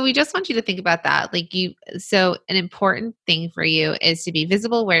 So we just want you to think about that. So an important thing for you is to be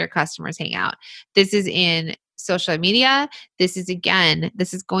visible where your customers hang out. This is in social media. This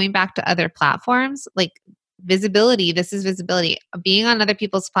is going back to other platforms like visibility. This is visibility. Being on other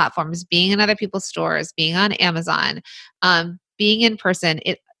people's platforms, being in other people's stores, being on Amazon, being in person.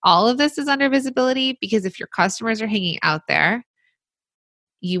 All of this is under visibility because if your customers are hanging out there,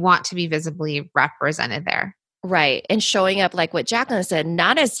 you want to be visibly represented there. Right. And showing up, like what Jacqueline said,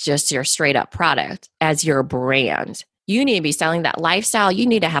 not as just your straight up product, as your brand. You need to be selling that lifestyle. You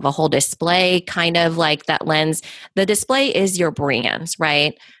need to have a whole display, kind of like that lens. The display is your brand,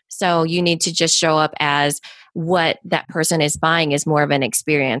 right? So you need to just show up as what that person is buying is more of an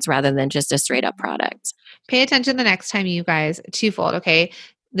experience rather than just a straight up product. Pay attention the next time, you guys, twofold. Okay.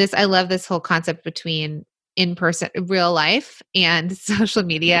 I love this whole concept between in person, real life and social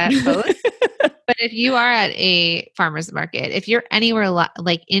media posts. But if you are at a farmer's market, if you're anywhere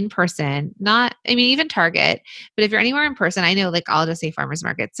like in person, even Target, but if you're anywhere in person, I know like I'll just say farmer's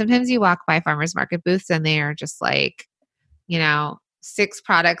market. Sometimes you walk by farmer's market booths and they are just like, 6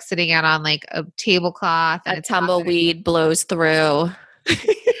 products sitting out on like a tablecloth. And a tumbleweed blows through.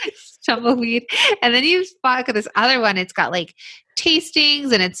 Tumbleweed. And then you spot this other one. It's got like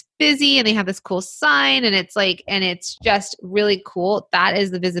tastings and it's busy and they have this cool sign and it's just really cool. That is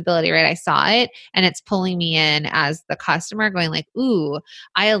the visibility, right? I saw it and it's pulling me in as the customer going like, ooh,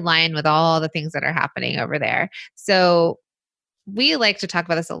 I align with all the things that are happening over there. So we like to talk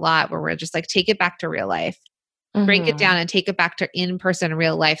about this a lot where we're just like, take it back to real life. Break it down and take it back to in-person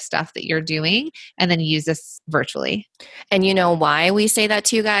real life stuff that you're doing and then use this virtually. And you know why we say that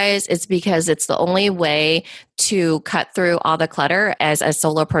to you guys? It's because it's the only way to cut through all the clutter as a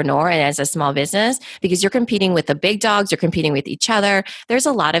solopreneur and as a small business, because you're competing with the big dogs, you're competing with each other. There's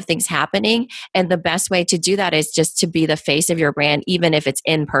a lot of things happening. And the best way to do that is just to be the face of your brand, even if it's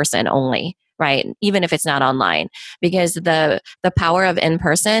in person only, right? Even if it's not online, because the power of in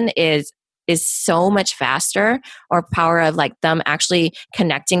person is so much faster, or power of like them actually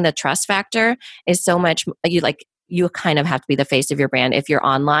connecting, the trust factor is so much, you kind of have to be the face of your brand if you're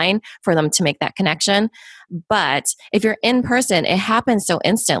online for them to make that connection. But if you're in person, it happens so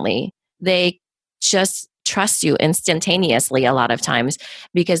instantly. They just trust you instantaneously a lot of times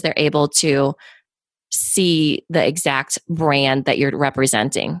because they're able to see the exact brand that you're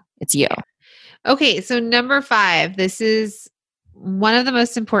representing. It's you. Okay, so number 5, this is one of the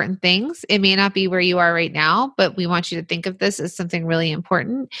most important things. It may not be where you are right now, but we want you to think of this as something really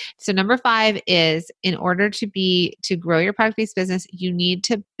important. So number 5 is, in order to grow your product-based business, you need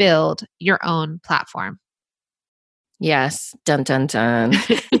to build your own platform. Yes. Dun, dun, dun.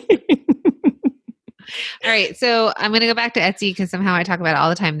 All right. So I'm going to go back to Etsy because somehow I talk about it all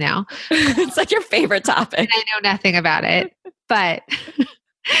the time now. It's like your favorite topic. And I know nothing about it, but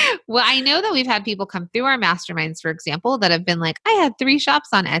well, I know that we've had people come through our masterminds, for example, that have been like, I had 3 shops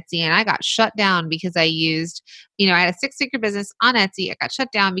on Etsy and I got shut down because I used, I had a 6-figure business on Etsy. I got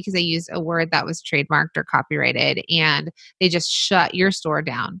shut down because I used a word that was trademarked or copyrighted, and they just shut your store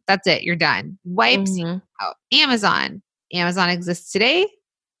down. That's it. You're done. Wipes out. Amazon exists today.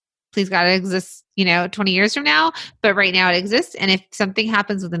 Please God, it exists, 20 years from now. But right now it exists. And if something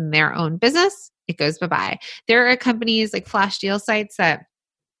happens within their own business, it goes bye-bye. There are companies like flash deal sites that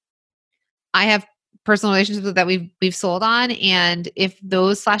I have personal relationships with that we've sold on. And if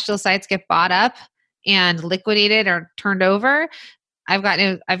those flash deal sites get bought up and liquidated or turned over, I've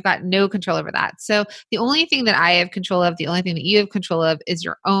got no control over that. So the only thing that I have control of, the only thing that you have control of is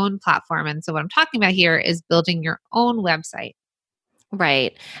your own platform. And so what I'm talking about here is building your own website.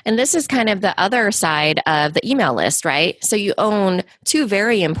 Right. And this is kind of the other side of the email list, right? So you own 2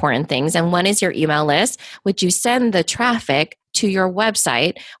 very important things. And one is your email list, which you send the traffic to your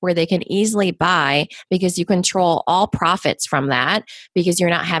website where they can easily buy, because you control all profits from that, because you're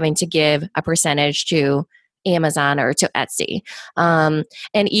not having to give a percentage to Amazon or to Etsy. And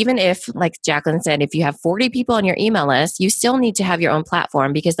even if, like Jacqueline said, if you have 40 people on your email list, you still need to have your own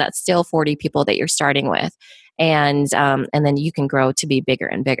platform, because that's still 40 people that you're starting with. And then you can grow to be bigger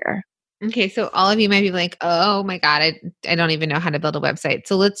and bigger. Okay, so all of you might be like, oh my God, I don't even know how to build a website.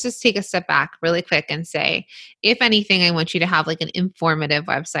 So let's just take a step back really quick and say, if anything, I want you to have like an informative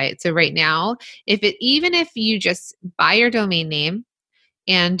website. So right now, even if you just buy your domain name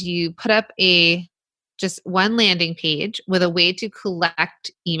and you put up just one landing page with a way to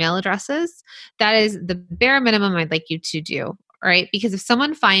collect email addresses, that is the bare minimum I'd like you to do. Right? Because if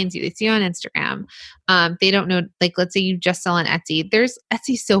someone finds you, they see you on Instagram, they don't know, like, let's say you just sell on Etsy.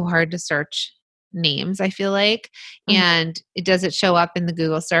 Etsy's so hard to search names, I feel like, and it doesn't show up in the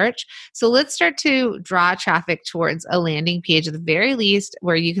Google search. So let's start to draw traffic towards a landing page at the very least,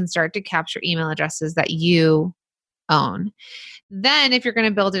 where you can start to capture email addresses that you own. Then if you're going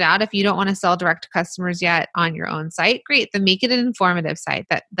to build it out, if you don't want to sell direct to customers yet on your own site, great. Then make it an informative site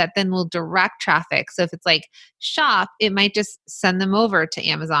that then will direct traffic. So if it's like shop, it might just send them over to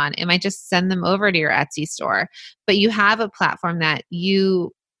Amazon. It might just send them over to your Etsy store. But you have a platform that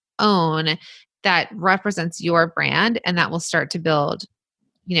you own that represents your brand, and that will start to build,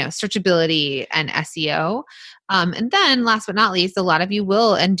 searchability and SEO. And then last but not least, a lot of you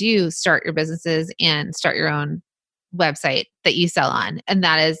will and do start your businesses and start your own website that you sell on. And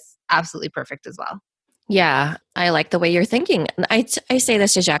that is absolutely perfect as well. Yeah, I like the way you're thinking. I say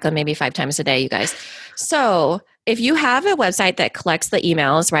this to Jacqueline maybe 5 times a day, you guys. So if you have a website that collects the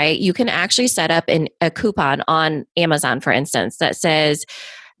emails, right, you can actually set up a coupon on Amazon, for instance, that says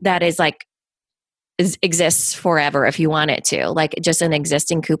that is like exists forever if you want it to, like just an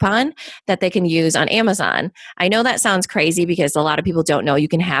existing coupon that they can use on Amazon. I know that sounds crazy because a lot of people don't know you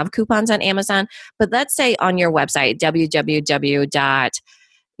can have coupons on Amazon, but let's say on your website,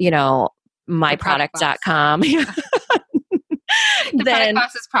 myproduct.com. The then product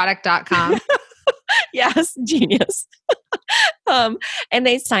boss is product.com. yes, genius. And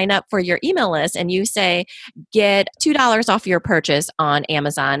they sign up for your email list, and you say, get $2 off your purchase on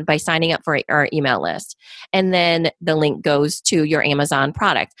Amazon by signing up for our email list. And then the link goes to your Amazon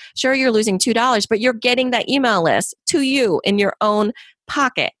product. Sure, you're losing $2, but you're getting that email list to you in your own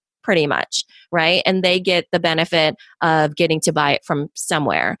pocket, pretty much, right? And they get the benefit of getting to buy it from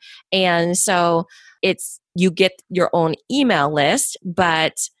somewhere. And so you get your own email list,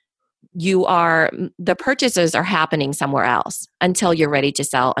 but the purchases are happening somewhere else until you're ready to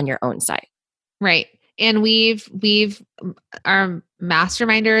sell on your own site. Right. And we've our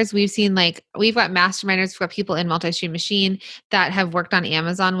masterminders, we've got masterminders, we've got people in Multi-Stream Machine that have worked on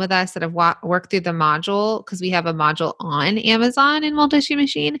Amazon with us, that have worked through the module, because we have a module on Amazon in Multi-Stream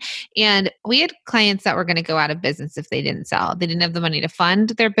Machine. And we had clients that were going to go out of business if they didn't sell. They didn't have the money to fund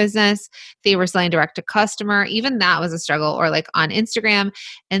their business. They were selling direct to customer. Even that was a struggle, or like on Instagram.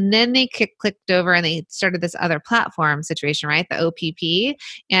 And then they clicked over and they started this other platform situation, right? The OPP.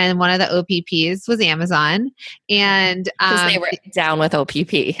 And one of the OPPs was Amazon. And because they were down with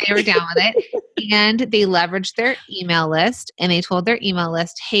OPP. They were down with it. And they leveraged their email list, and they told their email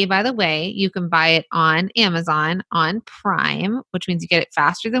list, hey, by the way, you can buy it on Amazon on Prime, which means you get it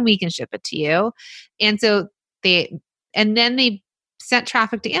faster than we can ship it to you. And so then they sent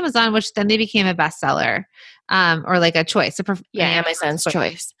traffic to Amazon, which then they became a bestseller, or like a choice. Amazon's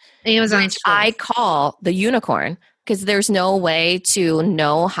choice. Amazon's choice. I call the unicorn, because there's no way to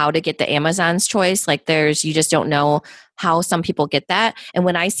know how to get the Amazon's choice. Like you just don't know how some people get that. And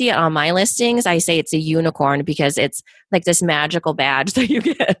when I see it on my listings, I say it's a unicorn, because it's like this magical badge that you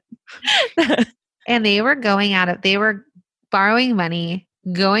get. And they were borrowing money,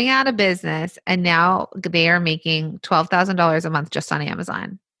 going out of business, and now they are making $12,000 a month just on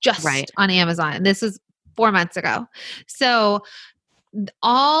Amazon. On Amazon. And this was 4 months ago. So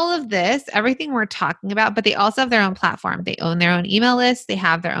all of this, everything we're talking about, but they also have their own platform. They own their own email list. They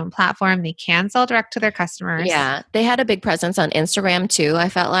have their own platform. They can sell direct to their customers. Yeah. They had a big presence on Instagram too. I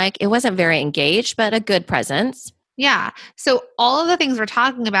felt like it wasn't very engaged, but a good presence. Yeah. So all of the things we're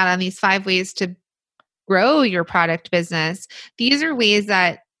talking about on these 5 ways to grow your product business, these are ways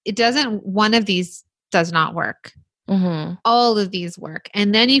that one of these does not work. Mm-hmm. All of these work.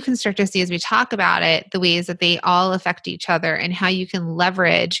 And then you can start to see, as we talk about it, the ways that they all affect each other and how you can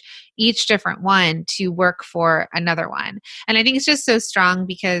leverage each different one to work for another one. And I think it's just so strong,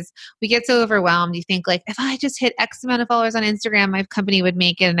 because we get so overwhelmed. You think like, if I just hit X amount of followers on Instagram, my company would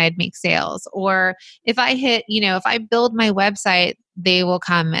make it and I'd make sales. Or if I build my website, they will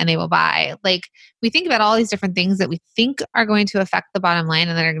come and they will buy. Like, we think about all these different things that we think are going to affect the bottom line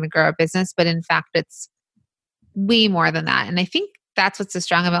and that are going to grow our business. But in fact, it's way more than that. And I think that's what's so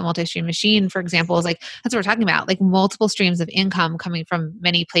strong about Multi-Stream Machine, for example, is like, that's what we're talking about, like multiple streams of income coming from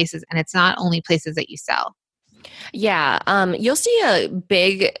many places. And it's not only places that you sell. Yeah. You'll see a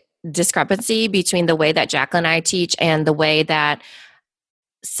big discrepancy between the way that Jacqueline and I teach and the way that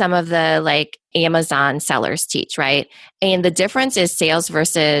some of the like Amazon sellers teach, right? And the difference is sales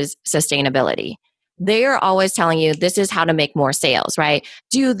versus sustainability. They are always telling you this is how to make more sales, right?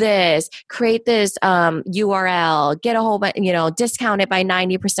 Do this, create this URL, get a whole bunch, discount it by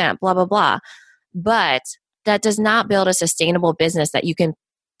 90%, blah, blah, blah. But that does not build a sustainable business that you can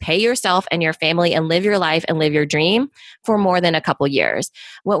pay yourself and your family and live your life and live your dream for more than a couple years.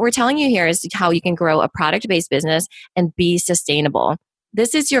 What we're telling you here is how you can grow a product-based business and be sustainable.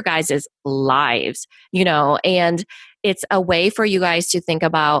 This is your guys' lives, and it's a way for you guys to think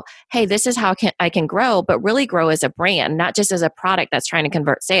about, hey, this is how I can grow, but really grow as a brand, not just as a product that's trying to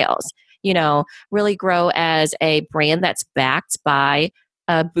convert sales. really grow as a brand that's backed by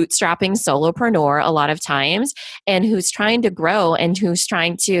a bootstrapping solopreneur a lot of times, and who's trying to grow and who's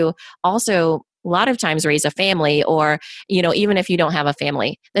trying to also a lot of times raise a family, or even if you don't have a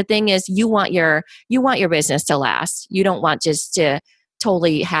family. The thing is, you want your business to last. You don't want just to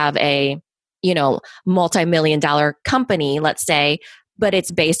totally have a multi-million dollar company, let's say, but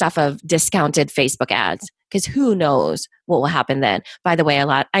it's based off of discounted Facebook ads, because who knows what will happen then. By the way,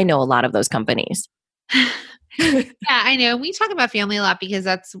 I know a lot of those companies. Yeah, I know. We talk about family a lot because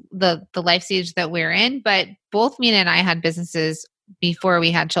that's the life stage that we're in, but both Mina and I had businesses before we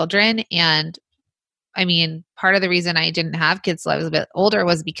had children. And I mean, part of the reason I didn't have kids till I was a bit older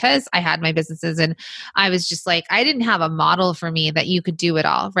was because I had my businesses, and I was just like, I didn't have a model for me that you could do it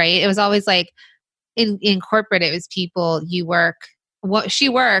all, right? It was always like in corporate, it was people, you work, what she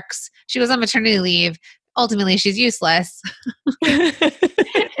works, she goes on maternity leave, ultimately she's useless.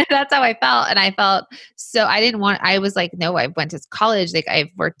 That's how I felt. And I felt so I was like, no, I went to college. Like, I've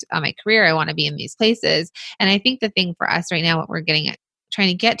worked on my career. I want to be in these places. And I think the thing for us right now, what we're trying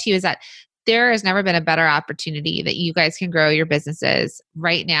to get to is that there has never been a better opportunity that you guys can grow your businesses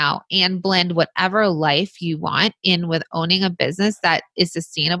right now and blend whatever life you want in with owning a business that is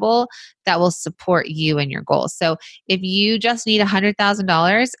sustainable, that will support you and your goals. So if you just need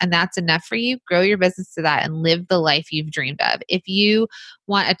 $100,000 and that's enough for you, grow your business to that and live the life you've dreamed of. If you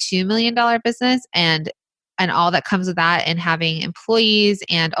want a $2 million business and all that comes with that, and having employees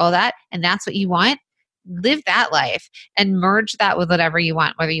and all that, and that's what you want, live that life and merge that with whatever you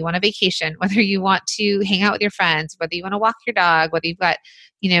want, whether you want a vacation, whether you want to hang out with your friends, whether you want to walk your dog, whether you've got,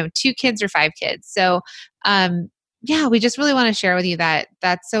 2 kids or 5 kids. So, we just really want to share with you that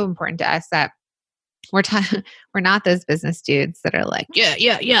that's so important to us, that we're not those business dudes that are like,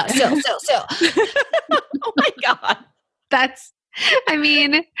 yeah. So. Oh my God. We're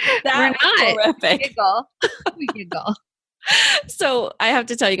not. Horrific. We giggle. So I have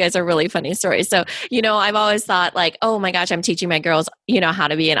to tell you guys a really funny story. So, I've always thought like, oh my gosh, I'm teaching my girls, how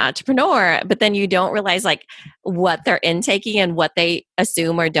to be an entrepreneur, but then you don't realize like what they're intaking and what they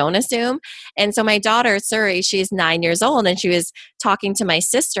assume or don't assume. And so my daughter, Suri, she's 9 years old, and she was talking to my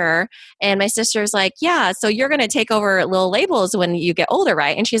sister, and my sister's like, yeah, so you're going to take over Little Labels when you get older,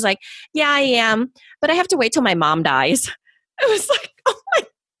 right? And she's like, yeah, I am, but I have to wait till my mom dies. I was like, oh my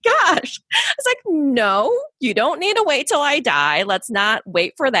gosh. It's like, no, you don't need to wait till I die. Let's not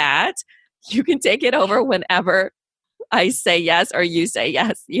wait for that. You can take it over whenever I say yes or you say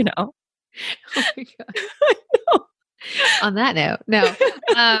yes, Oh my God. I know. On that note, no.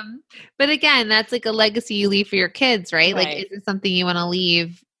 But again, that's like a legacy you leave for your kids, right? Like, is it something you want to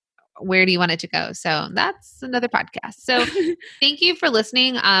leave? Where do you want it to go? So that's another podcast. So thank you for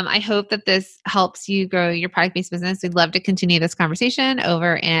listening. I hope that this helps you grow your product-based business. We'd love to continue this conversation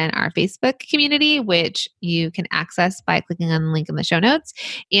over in our Facebook community, which you can access by clicking on the link in the show notes.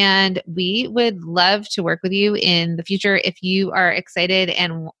 And we would love to work with you in the future if you are excited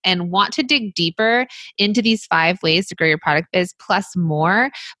and want to dig deeper into these 5 ways to grow your product biz plus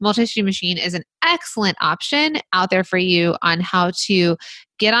more. Multi-Stream Machine is an excellent option out there for you on how to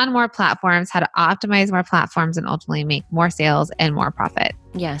get on more platforms, how to optimize more platforms, and ultimately make more sales and more profit.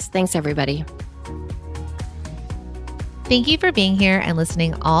 Yes. Thanks, everybody. Thank you for being here and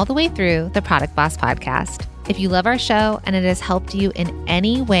listening all the way through the Product Boss podcast. If you love our show and it has helped you in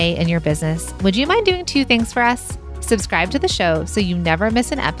any way in your business, would you mind doing 2 things for us? Subscribe to the show so you never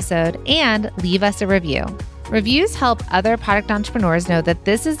miss an episode, and leave us a review. Reviews help other product entrepreneurs know that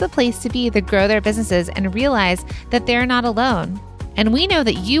this is the place to be to grow their businesses and realize that they're not alone. And we know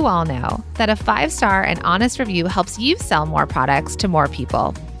that you all know that a 5-star and honest review helps you sell more products to more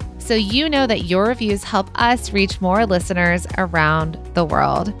people. So you know that your reviews help us reach more listeners around the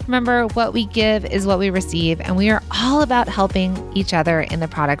world. Remember, what we give is what we receive, and we are all about helping each other in the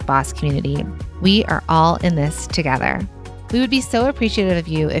Product Boss community. We are all in this together. We would be so appreciative of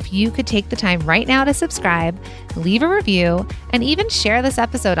you if you could take the time right now to subscribe, leave a review, and even share this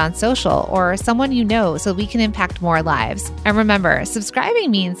episode on social or someone you know so we can impact more lives. And remember,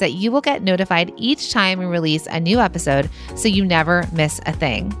 subscribing means that you will get notified each time we release a new episode so you never miss a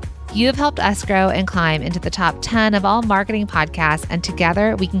thing. You have helped us grow and climb into the top 10 of all marketing podcasts, and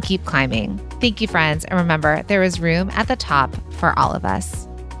together we can keep climbing. Thank you, friends. And remember, there is room at the top for all of us.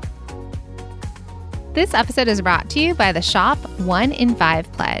 This episode is brought to you by the Shop 1 in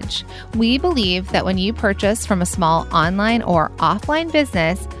 5 Pledge. We believe that when you purchase from a small online or offline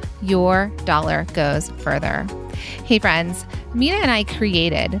business, your dollar goes further. Hey friends, Mina and I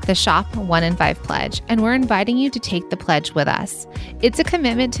created the Shop 1 in 5 Pledge, and we're inviting you to take the pledge with us. It's a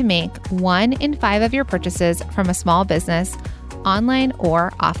commitment to make 1 in 5 of your purchases from a small business online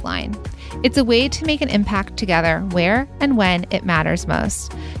or offline. It's a way to make an impact together where and when it matters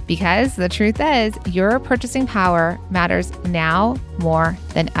most. Because the truth is, your purchasing power matters now more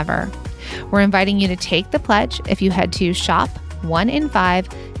than ever. We're inviting you to take the pledge if you head to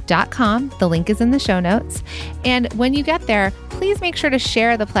shop1in5.com. The link is in the show notes. And when you get there, please make sure to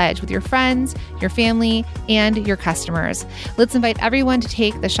share the pledge with your friends, your family, and your customers. Let's invite everyone to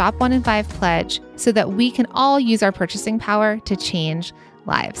take the Shop 1 in 5 pledge so that we can all use our purchasing power to change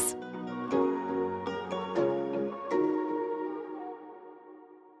lives.